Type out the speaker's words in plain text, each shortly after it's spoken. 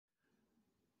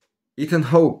Ethan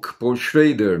Hawke, Paul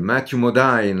Schrader, Matthew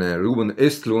Modine, Ruben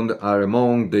Östlund are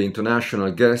among the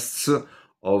international guests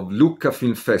of Lucca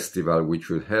Film Festival, which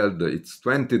will held its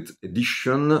 20th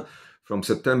edition from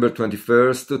September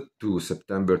 21st to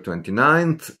September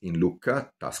 29th in Lucca,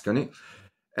 Tuscany.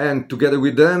 And together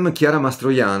with them, Chiara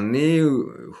Mastroianni,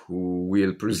 who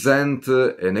will present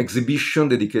an exhibition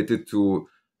dedicated to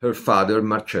her father,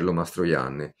 Marcello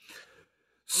Mastroianni.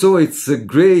 So it's a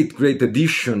great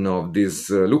edition of this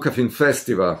Lucca Film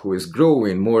Festival, who is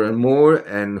growing more and more,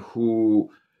 and who,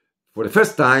 for the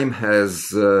first time, has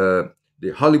the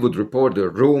Hollywood Reporter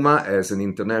Roma as an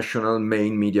international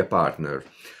main media partner.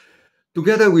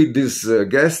 Together with these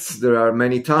guests, there are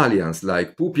many Italians,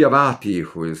 like Pupi Avati,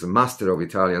 who is a master of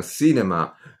Italian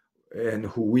cinema, and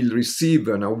who will receive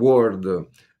an award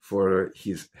for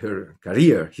his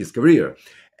career.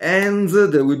 And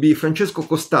there will be Francesco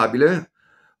Costabile,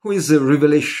 who is a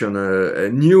revelation, a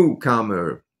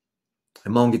newcomer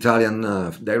among Italian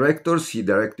directors. He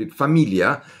directed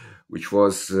Famiglia, which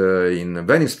was in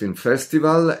Venice Film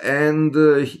Festival, and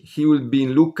he will be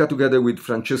in Lucca together with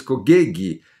Francesco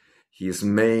Gheghi, his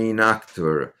main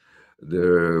actor.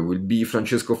 There will be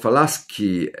Francesco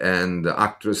Falaschi and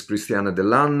actress Cristiana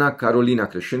Dell'Anna, Carolina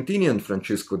Crescentini and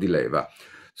Francesco Di Leva.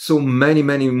 So many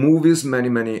movies,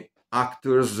 many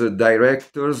actors,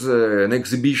 directors, an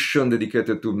exhibition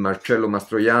dedicated to Marcello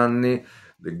Mastroianni,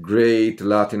 the great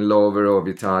Latin lover of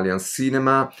Italian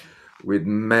cinema, with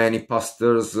many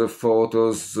posters,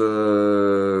 photos,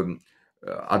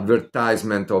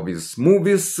 advertisement of his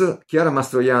movies. Chiara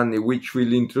Mastroianni, which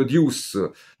will introduce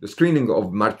the screening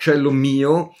of Marcello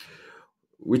Mio,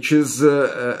 which is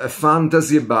a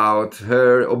fantasy about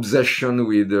her obsession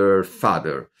with her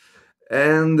father.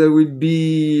 And there will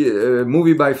be a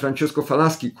movie by Francesco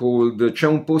Falaschi called C'è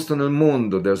un posto nel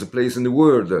mondo, There's a Place in the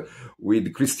World,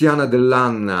 with Cristiana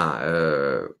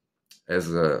Dell'Anna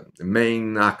as a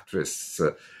main actress.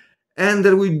 And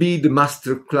there will be the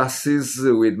master classes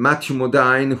with Matthew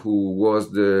Modine, who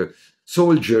was the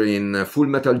soldier in Full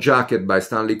Metal Jacket by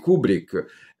Stanley Kubrick,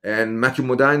 and Matthew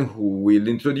Modine, who will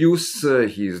introduce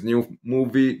his new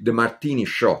movie, The Martini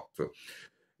Shot,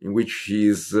 in which he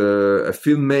is a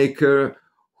filmmaker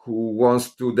who wants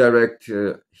to direct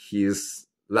his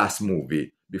last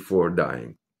movie before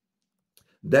dying.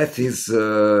 That is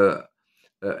a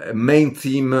main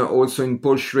theme also in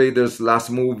Paul Schrader's last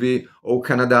movie, O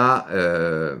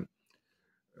Canada,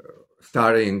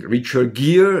 starring Richard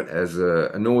Gere as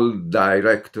an old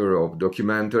director of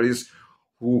documentaries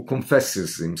who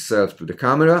confesses himself to the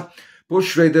camera. Paul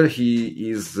Schrader, he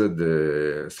is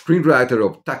the screenwriter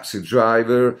of Taxi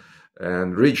Driver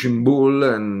and Raging Bull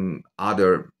and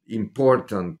other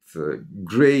important,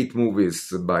 great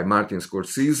movies by Martin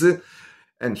Scorsese.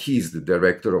 And he's the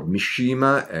director of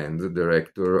Mishima and the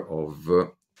director of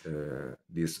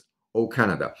this O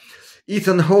Canada.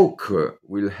 Ethan Hawke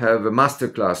will have a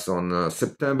masterclass on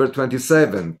September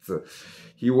 27th.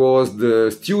 He was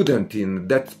the student in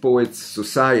Dead Poets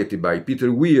Society by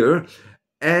Peter Weir,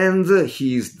 and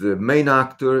he is the main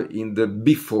actor in the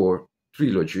Before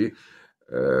trilogy,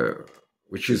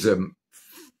 which is a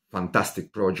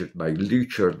fantastic project by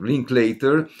Richard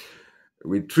Linklater,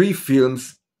 with 3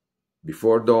 films,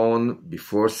 Before Dawn,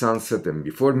 Before Sunset and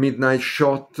Before Midnight,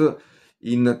 shot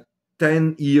in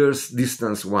 10 years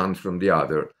distance one from the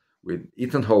other, with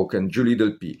Ethan Hawke and Julie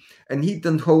Delpy. And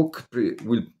Ethan Hawke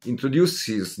will introduce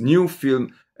his new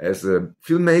film as a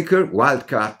filmmaker,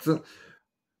 Wildcat,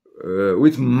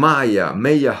 with Maya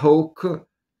Hawke,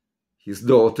 his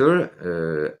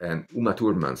daughter, and Uma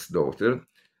Thurman's daughter,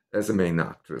 as a main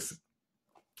actress.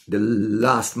 The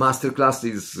last masterclass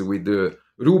is with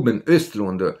Ruben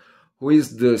Östlund, who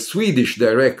is the Swedish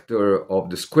director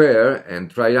of The Square and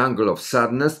Triangle of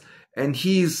Sadness, and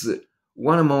he's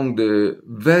one among the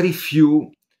very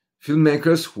few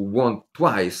filmmakers who won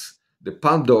twice the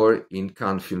Palme d'Or in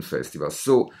Cannes Film Festival.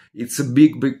 So it's a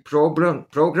big program,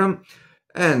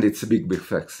 and it's a big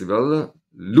festival.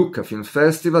 Lucca Film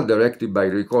Festival, directed by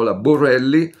Nicola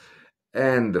Borrelli,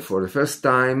 and for the first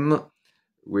time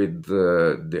with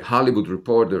the Hollywood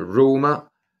Reporter Roma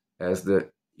as the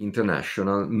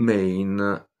international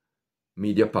main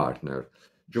media partner.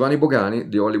 Giovanni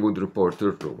Bogani, The Hollywood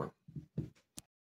Reporter, Roma.